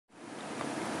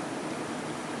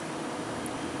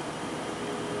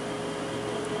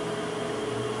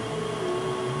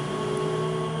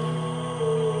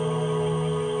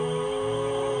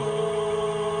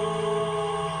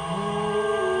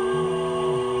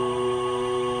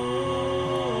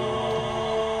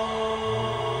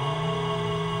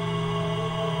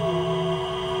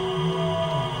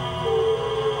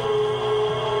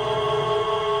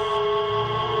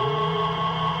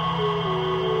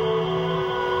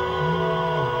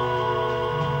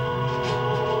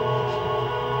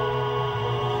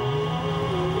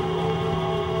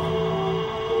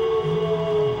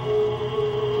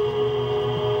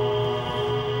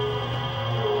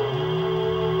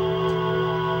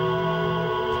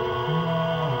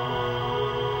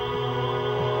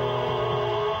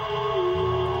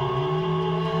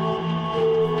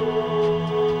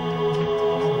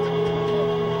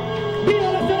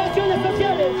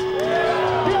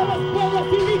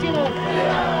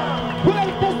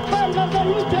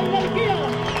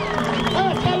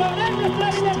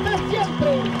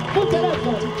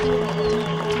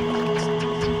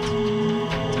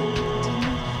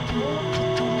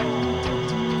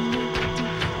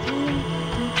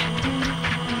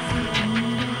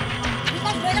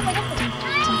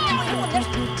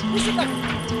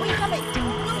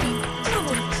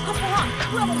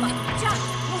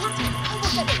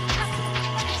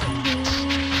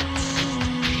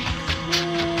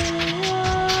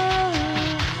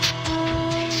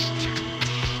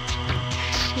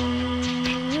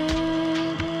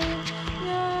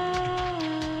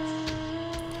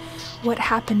what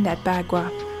happened at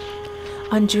Bagua.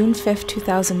 On June 5,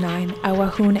 2009,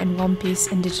 Awajún and Wampis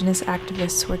indigenous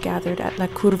activists were gathered at La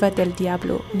Curva del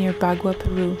Diablo near Bagua,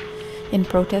 Peru, in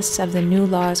protests of the new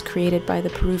laws created by the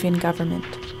Peruvian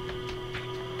government.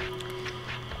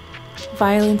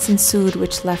 Violence ensued,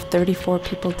 which left 34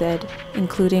 people dead,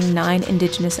 including 9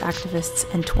 indigenous activists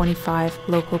and 25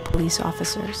 local police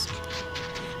officers.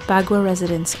 Bagua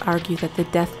residents argue that the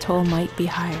death toll might be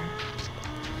higher.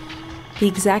 The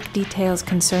exact details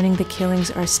concerning the killings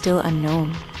are still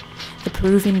unknown. The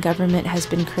Peruvian government has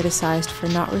been criticized for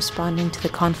not responding to the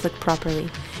conflict properly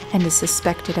and is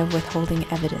suspected of withholding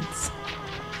evidence.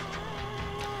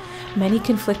 Many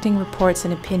conflicting reports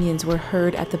and opinions were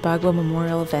heard at the Bagua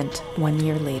Memorial event 1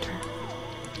 year later.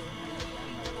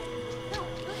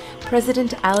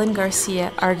 President Alan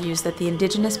Garcia argues that the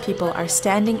indigenous people are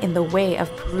standing in the way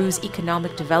of Peru's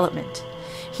economic development.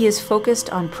 He is focused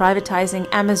on privatizing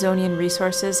Amazonian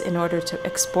resources in order to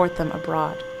export them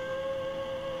abroad.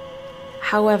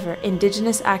 However,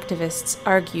 indigenous activists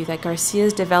argue that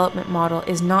Garcia's development model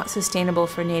is not sustainable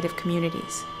for native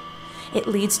communities. It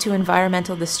leads to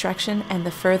environmental destruction and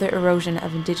the further erosion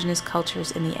of indigenous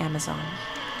cultures in the Amazon.